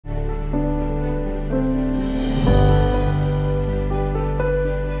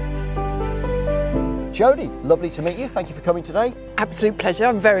Jodie, lovely to meet you. Thank you for coming today. Absolute pleasure.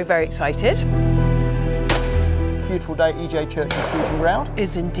 I'm very, very excited. Beautiful day at E.J Churchill Shooting Ground.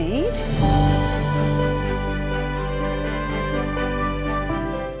 Is indeed.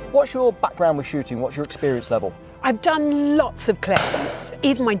 What's your background with shooting? What's your experience level? I've done lots of claims.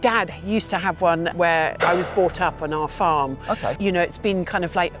 Even my dad used to have one where I was brought up on our farm. Okay. You know, it's been kind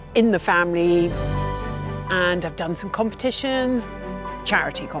of like in the family, and I've done some competitions,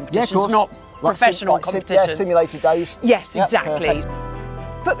 charity competitions, not professional competitions. Yeah, simulated days. Yes, Yep, exactly. perfect.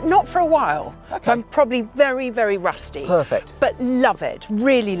 But not for a while. Okay. So I'm probably very, very rusty. Perfect. But love it,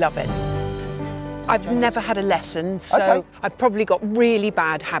 really love it. I've never had a lesson, so Okay. I've probably got really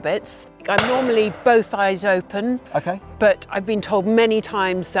bad habits. I'm normally both eyes open, Okay. but I've been told many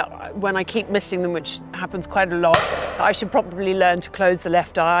times that when I keep missing them, which happens quite a lot, that I should probably learn to close the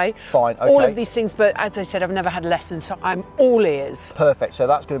left eye. Fine, okay. All of these things, but as I said, I've never had a lesson, so I'm all ears. Perfect, so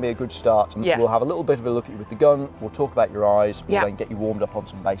that's going to be a good start. Yeah. We'll have a little bit of a look at you with the gun, we'll talk about your eyes, we'll Yeah. then get you warmed up on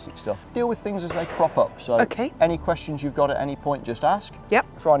some basic stuff. Deal with things as they crop up, so Okay. any questions you've got at any point, just ask. Yep.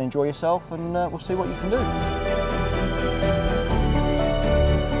 Try and enjoy yourself, and we'll see what you can do.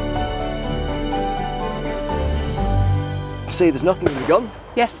 See, there's nothing in the gun.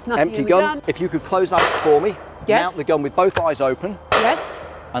 Yes, nothing Empty in the gun. If you could close that up for me. Yes. Mount the gun with both eyes open. Yes.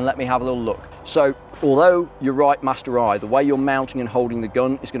 And let me have a little look. So, although you're right master eye, the way you're mounting and holding the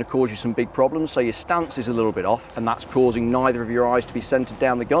gun is going to cause you some big problems. So your stance is a little bit off, and that's causing neither of your eyes to be centered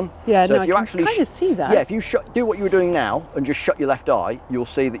down the gun. Yeah, so no, if you I can actually kind of see that. Yeah, if you do what you were doing now and just shut your left eye, you'll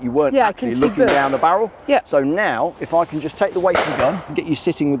see that you weren't Yeah, I can actually see looking both. down the barrel. Yeah. So now, if I can just take the weight of the gun and get you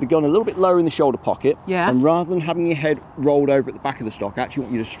sitting with the gun a little bit lower in the shoulder pocket, Yeah. and rather than having your head rolled over at the back of the stock, I actually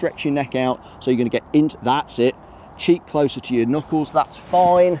want you to stretch your neck out so you're going to get into, that's it, cheek closer to your knuckles, that's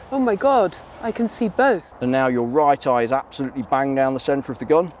fine. Oh my God, I can see both. And now your right eye is absolutely bang down the centre of the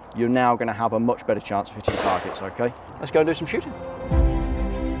gun. You're now going to have a much better chance of hitting targets, okay? Let's go and do some shooting.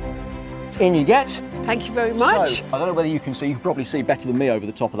 In you get. Thank you very much. So, I don't know whether you can see, you can probably see better than me over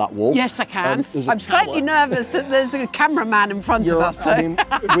the top of that wall. Yes, I can. There's a I'm slightly tower. nervous that there's a cameraman in front of us. So. I mean,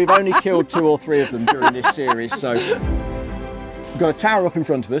 we've only killed 2 or 3 of them during this series, so. We've got a tower up in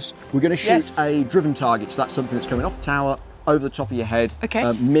front of us. We're going to shoot Yes. a driven target, so that's something that's coming off the tower, over the top of your head. Okay.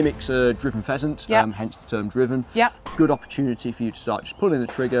 Mimics a driven pheasant, Yep. hence the term driven. Yep. Good opportunity for you to start just pulling the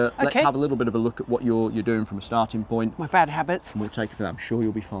trigger. Let's Okay. have a little bit of a look at what you're doing from a starting point. My bad habits. And we'll take it from there. I'm sure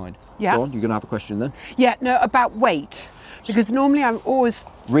you'll be fine. Yeah. Go on, you're going to have a question then? Yeah, no, about weight. Because normally I'm always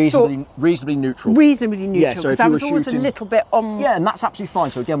Reasonably neutral. reasonably neutral, Yeah, so because if you I were was always a shooting- little bit on. Yeah, and that's absolutely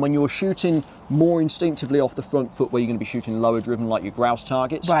fine. So again, when you're shooting more instinctively off the front foot, where you're going to be shooting lower driven like your grouse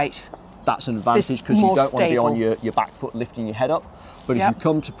targets, Right. that's an advantage This because you more don't want to be on stable. your back foot lifting your head up. But if Yep. you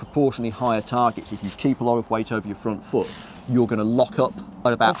come to proportionally higher targets, if you keep a lot of weight over your front foot, you're going to lock up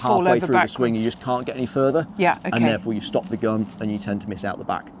at about Or fall halfway over through the swing. You backwards. just can't get any further. Yeah, And okay. therefore you stop the gun and you tend to miss out the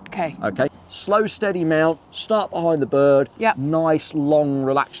back. Okay. Okay. Slow, steady mount. Start behind the bird. Yep. Nice, long,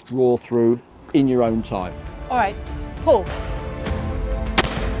 relaxed draw through in your own time. All right. Pull.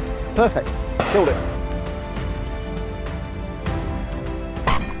 Perfect. Killed it.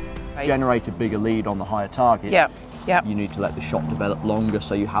 Right. Generate a bigger lead on the higher target. Yeah. Yeah. You need to let the shot develop longer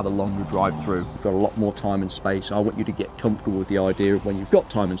so you have a longer drive through. You've got a lot more time and space. I want you to get comfortable with the idea of when you've got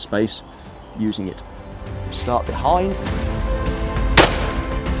time and space, using it. Start behind.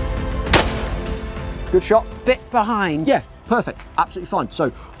 Good shot. Bit behind. Yeah, perfect. Absolutely fine. So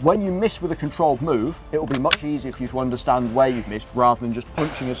when you miss with a controlled move, it will be much easier for you to understand where you've missed rather than just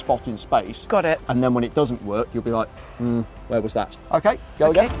punching a spot in space. Got it. And then when it doesn't work, you'll be like, where was that? Okay, go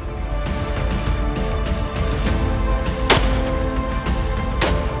Okay. again.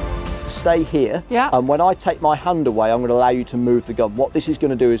 Stay here, Yeah. and when I take my hand away, I'm going to allow you to move the gun. What this is going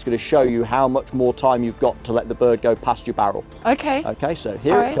to do is going to show you how much more time you've got to let the bird go past your barrel. Okay. Okay, so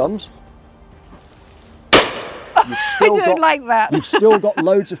here All it right. comes. You've I still don't like that. You've still got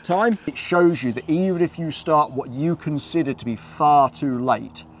loads of time. It shows you that even if you start what you consider to be far too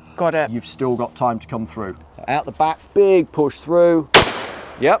late, Got it. you've still got time to come through. Out the back, big push through.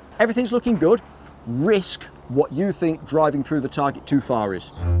 Yep, everything's looking good. Risk what you think driving through the target too far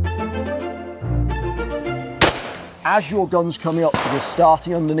is. As your gun's coming up, you're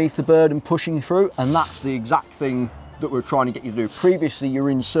starting underneath the bird and pushing through, and that's the exact thing that we're trying to get you to do. Previously, you're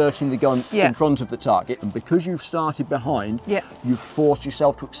inserting the gun in front of the target, and because you've started behind, you've forced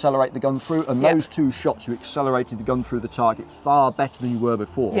yourself to accelerate the gun through, and those 2 shots, you accelerated the gun through the target far better than you were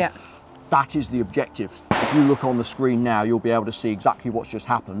before. Yeah. That is the objective. If you look on the screen now, you'll be able to see exactly what's just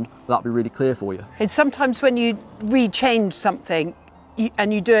happened. That'll be really clear for you. And sometimes when you rechange something,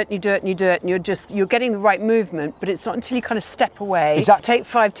 and you do it, and you do it, and you do it, and you're getting the right movement, but it's not until you kind of step away. Exactly. Take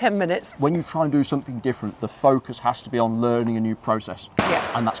 5–10 minutes. When you try and do something different, the focus has to be on learning a new process.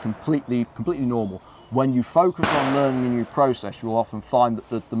 Yeah. And that's completely normal. When you focus on learning a new process, you'll often find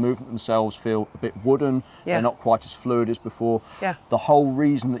that the movement themselves feel a bit wooden. Yeah. They're not quite as fluid as before. Yeah. The whole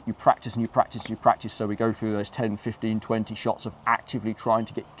reason that you practice and you practice and you practice, so we go through those 10, 15, 20 shots of actively trying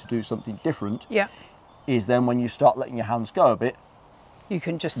to get you to do something different, Yeah. is then when you start letting your hands go a bit, you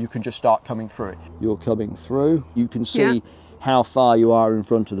can just start coming through it. You're coming through. You can see how far you are in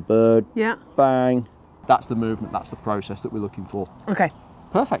front of the bird. Yeah. Bang. That's the movement, that's the process that we're looking for. Okay.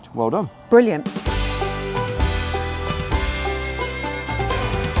 Perfect, well done. Brilliant.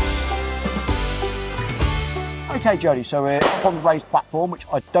 Okay, Jodie, so we're up on the raised platform, which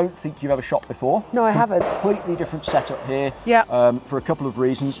I don't think you've ever shot before. No, I haven't. Completely different setup here. Yeah. For a couple of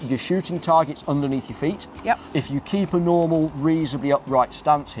reasons. Your shooting target's underneath your feet. Yep. If you keep a normal, reasonably upright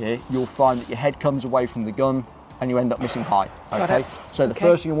stance here, you'll find that your head comes away from the gun and you end up missing high. Got Okay. it. So the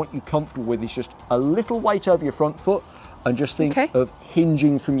first thing I want you comfortable with is just a little weight over your front foot, and just think of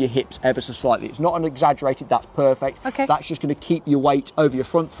hinging from your hips ever so slightly. It's not an exaggerated, that's perfect. Okay. That's just going to keep your weight over your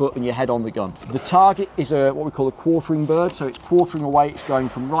front foot and your head on the gun. The target is what we call a quartering bird, so it's quartering away, it's going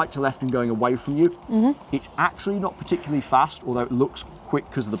from right to left and going away from you. It's actually not particularly fast, although it looks quick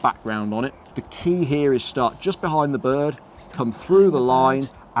because of the background on it. The key here is start just behind the bird, come through the line,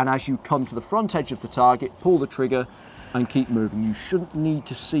 and as you come to the front edge of the target, pull the trigger and keep moving. You shouldn't need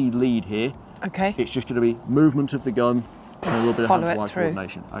to see lead here. Okay. It's just going to be movement of the gun and a little bit of hand-to-eye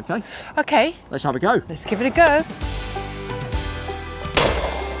coordination. Okay. Okay. Let's have a go. Let's give it a go.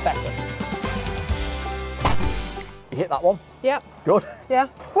 Better. You hit that one? Yep. Good. Yeah.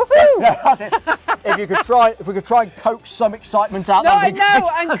 Woohoo! Yeah, that's it. If we could try and coax some excitement out. No, that'd be I know.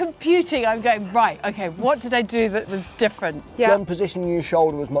 great. I'm computing. I'm going right. Okay. What did I do that was different? Yeah. Gun positioning your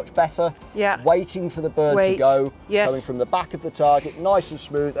shoulder was much better. Yeah. Waiting for the bird to go. Yes. Coming from the back of the target, nice and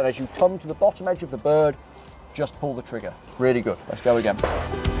smooth. And as you come to the bottom edge of the bird, just pull the trigger. Really good. Let's go again.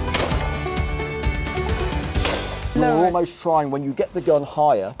 You're almost trying, when you get the gun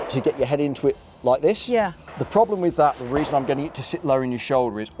higher, to get your head into it like this. Yeah. The problem with that, the reason I'm getting it to sit lower in your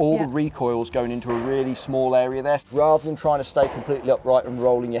shoulder, is all the recoil's going into a really small area there. Rather than trying to stay completely upright and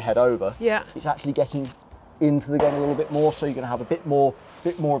rolling your head over, it's actually getting into the gun a little bit more, so you're going to have a bit more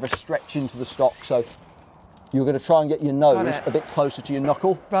of a stretch into the stock. So you're going to try and get your nose a bit closer to your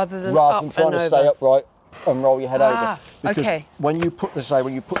knuckle, rather than trying to stay upright and roll your head over. Because when you put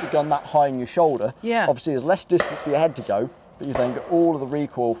the gun that high in your shoulder, obviously there's less distance for your head to go, but you then get all of the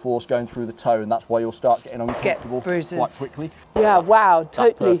recoil force going through the toe, and that's why you'll start getting uncomfortable quite quickly. Yeah, wow,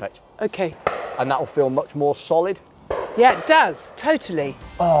 totally. That's perfect. Okay. And that will feel much more solid. Yeah, it does, totally.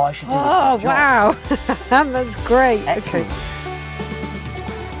 Oh, I should do this. Oh, wow. That's great. Excellent. Okay.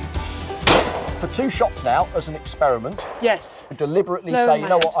 For 2 shots now, as an experiment, deliberately say, you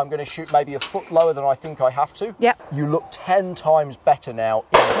know what, I'm going to shoot maybe a foot lower than I think I have to. Yep. You look 10 times better now.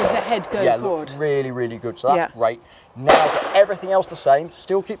 With the head going forward. Look really, really good. So that's great. Now get everything else the same.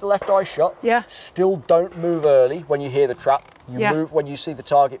 Still keep the left eye shut. Yeah. Still don't move early when you hear the trap. You move when you see the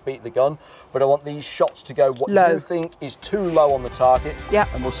target beat the gun. But I want these shots to go what you think is too low on the target. Yeah.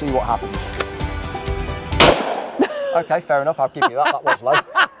 And we'll see what happens. Okay, fair enough. I'll give you that. That was low.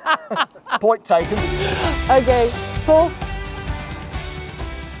 Point taken. Okay, pull.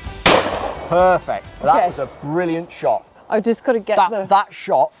 Perfect. That was a brilliant shot. I just got to get that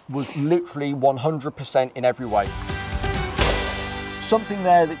shot was literally 100% in every way. Something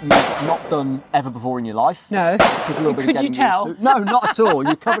there that you've not done ever before in your life. No. Took a little bit of getting used to. No, not at all.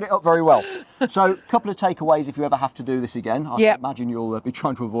 You covered it up very well. So, a couple of takeaways if you ever have to do this again. I imagine you'll be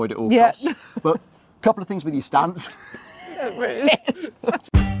trying to avoid it all costs. But a couple of things with your stance.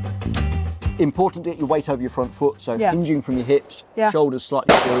 Important to get your weight over your front foot, so hinging from your hips, shoulders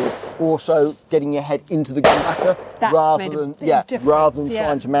slightly forward. Also getting your head into the gun better, rather than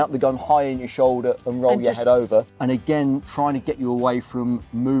trying to mount the gun high in your shoulder and roll your head over. And again, trying to get you away from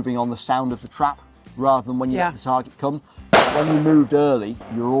moving on the sound of the trap, rather than when you let the target come. When you moved early,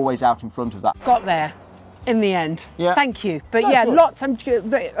 you're always out in front of that. Got there. In the end. Yeah. Thank you. But lots, I'm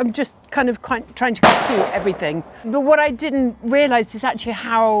just kind of trying to compute everything. But what I didn't realise is actually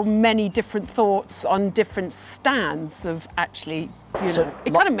how many different thoughts on different stands of actually, you know,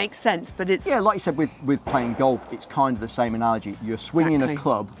 it kind of makes sense, but it's... Yeah, like you said, with playing golf, it's kind of the same analogy. You're swinging a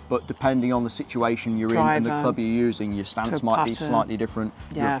club, but depending on the situation you're in and the club you're using, your stance might be slightly different,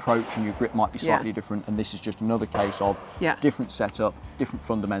 your approach and your grip might be slightly different, and this is just another case of different setup, different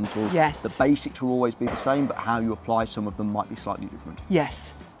fundamentals. Yes. The basics will always be the same, but how you apply some of them might be slightly different.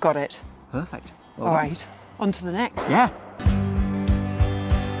 Yes, got it. Perfect. All right, on to the next. Yeah.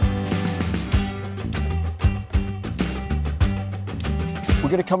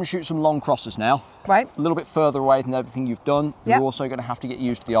 going to come and shoot some long crosses now. Right. A little bit further away than everything you've done. Yep. You're also going to have to get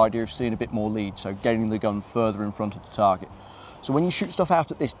used to the idea of seeing a bit more lead, so getting the gun further in front of the target. So when you shoot stuff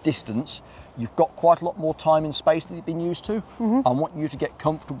out at this distance, you've got quite a lot more time and space that you've been used to. I want you to get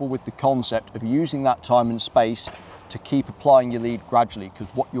comfortable with the concept of using that time and space to keep applying your lead gradually, because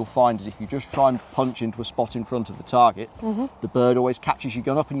what you'll find is if you just try and punch into a spot in front of the target, the bird always catches your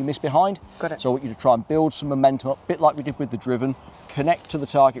gun up and you miss behind. Got it. So I want you to try and build some momentum up, a bit like we did with the driven, connect to the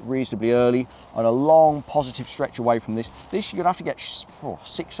target reasonably early, and a long positive stretch away from this. This you're going to have to get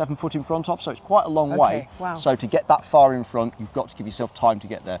 6-7 foot in front of, so it's quite a long way. Wow. So to get that far in front, you've got to give yourself time to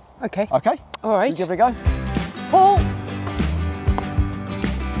get there. Okay. Okay? All right. Should we give it a go? Paul.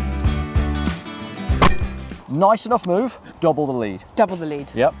 Nice enough move, double the lead. Double the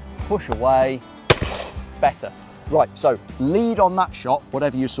lead. Yep, push away, better. Right, so lead on that shot,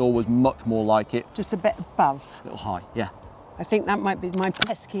 whatever you saw was much more like it. Just a bit above. A little high, yeah. I think that might be my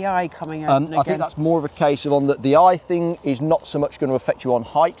pesky eye coming out again. I think that's more of a case of on the eye thing is not so much going to affect you on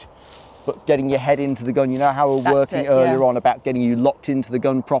height, but getting your head into the gun. You know how we were working earlier on about getting you locked into the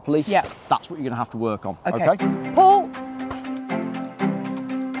gun properly? Yeah. That's what you're going to have to work on, okay? Paul.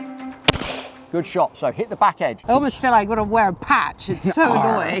 Good shot. So hit the back edge. I almost feel like I've got to wear a patch. It's so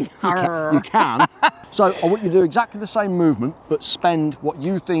annoying. You can. So I want you to do exactly the same movement, but spend what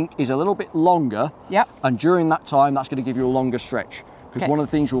you think is a little bit longer. Yep. And during that time, that's going to give you a longer stretch. Because one of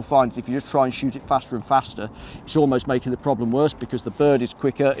the things you'll find is if you just try and shoot it faster and faster, it's almost making the problem worse because the bird is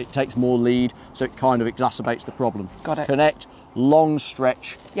quicker, it takes more lead, so it kind of exacerbates the problem. Got it. Connect, long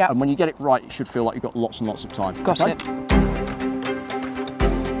stretch, yep. And when you get it right, it should feel like you've got lots and lots of time. Got it.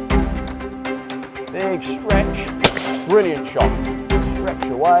 Big stretch, brilliant shot. Stretch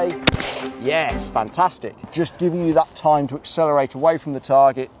away, yes, fantastic. Just giving you that time to accelerate away from the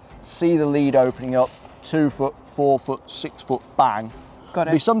target, see the lead opening up, 2 foot, 4 foot, 6 foot, bang. Got it.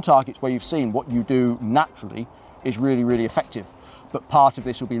 There'll be some targets where you've seen what you do naturally is really, really effective. But part of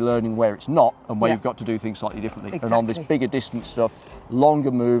this will be learning where it's not and where you've got to do things slightly differently. Exactly. And on this bigger distance stuff,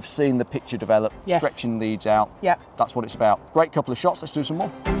 longer moves, seeing the picture develop, stretching leads out. Yeah. That's what it's about. Great couple of shots, let's do some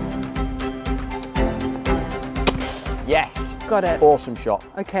more. Yes. Got it. Awesome shot.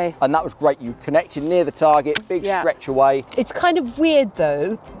 Okay. And that was great. You connected near the target, big stretch away. It's kind of weird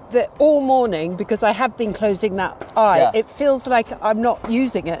though, that all morning, because I have been closing that eye, it feels like I'm not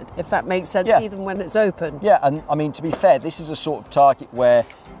using it, if that makes sense, even when it's open. Yeah, and I mean, to be fair, this is a sort of target where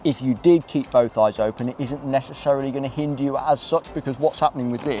if you did keep both eyes open, it isn't necessarily going to hinder you as such, because what's happening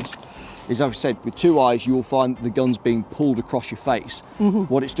with this is, as I said, with 2 eyes, you'll find the gun's being pulled across your face.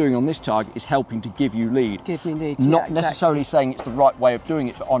 What it's doing on this target is helping to give you lead. Give me lead, Not necessarily saying it's the right way of doing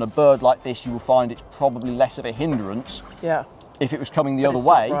it, but on a bird like this, you will find it's probably less of a hindrance. Yeah. If it was coming the other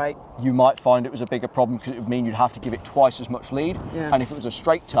way, you might find it was a bigger problem because it would mean you'd have to give it twice as much lead. And if it was a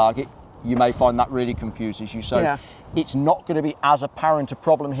straight target, you may find that really confuses you. So it's not going to be as apparent a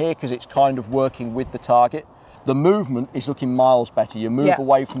problem here because it's kind of working with the target. The movement is looking miles better. You move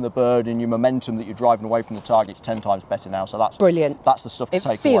away from the bird and your momentum that you're driving away from the target is 10 times better now. So that's brilliant. That's the stuff to take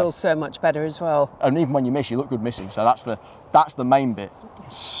away. It feels so much better as well. And even when you miss, you look good missing. So that's the main bit.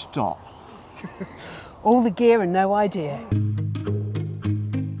 Stop. All the gear and no idea.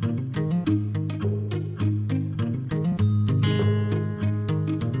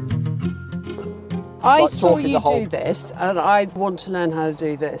 I saw you do this, and I want to learn how to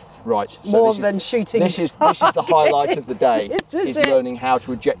do this. Right. So more than shooting. This is the highlight of the day. is learning how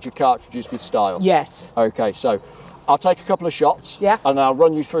to eject your cartridges with style. Yes. Okay, so I'll take a couple of shots. Yeah. And I'll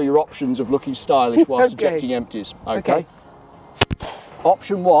run you through your options of looking stylish whilst ejecting empties. Okay.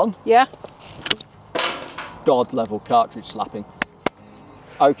 Option 1. Yeah. God level cartridge slapping.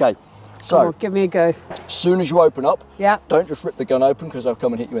 Okay. So, give me a go. As soon as you open up, don't just rip the gun open because I'll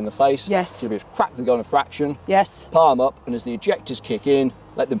come and hit you in the face. Yes. So just crack the gun a fraction. Yes. Palm up, and as the ejectors kick in,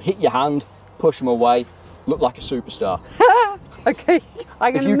 let them hit your hand, push them away, look like a superstar. Okay,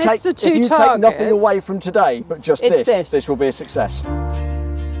 I'm going to miss the 2 targets. If you take nothing away from today, but just this will be a success.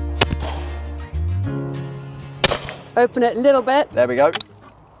 Open it a little bit. There we go.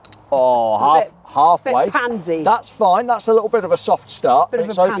 Oh, halfway. It's a bit pansy. That's fine. That's a little bit of a soft start.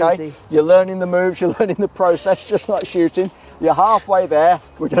 It's okay. You're learning the moves. You're learning the process, just like shooting. You're halfway there.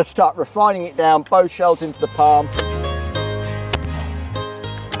 We're going to start refining it down. Both shells into the palm.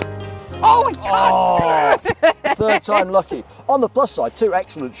 Oh my God! Oh, 3rd time lucky. On the plus side, 2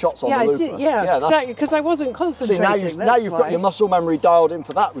 excellent shots on the looper. Yeah, exactly. Because I wasn't concentrating. See, now you've got your muscle memory dialed in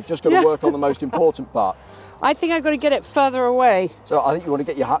for that. We've just got to work on the most important part. I think I've got to get it further away. So I think you want to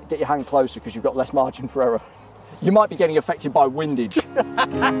get your hand closer because you've got less margin for error. You might be getting affected by windage.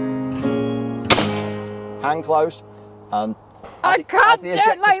 Hand close and I can't do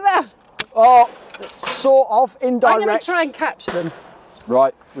it like that. Oh, sort of indirect. I'm going to try and catch them.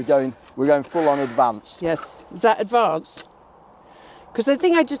 Right, we're going full on advanced. Yes, is that advanced? Because I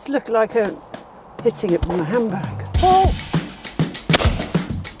think I just look like a hitting it with my handbag. Oh!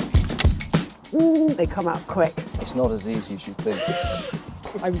 They come out quick. It's not as easy as you think.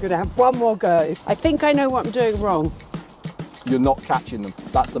 I'm going to have one more go. I think I know what I'm doing wrong. You're not catching them.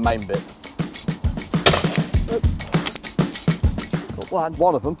 That's the main bit. Oops. Got one.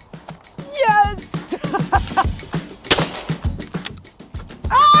 One of them. Yes!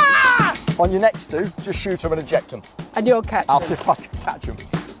 Ah! On your next two, just shoot them and eject them. And you'll catch I'll them. see if I can catch them.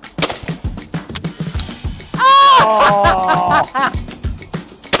 Ah! Oh!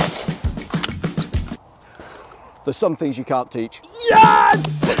 There's some things you can't teach. Yes!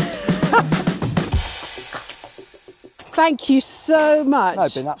 Thank you so much. No,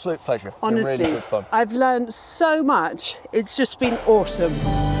 it's been an absolute pleasure. Honestly, it's been really good fun. I've learned so much. It's just been awesome.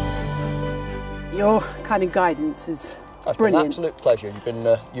 Your kind of guidance is It's brilliant. been an absolute pleasure.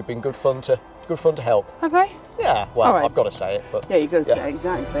 You've been good fun to help. Have I? Yeah, well, All right. I've got to say it, but Yeah, you've got to say it,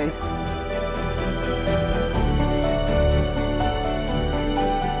 exactly.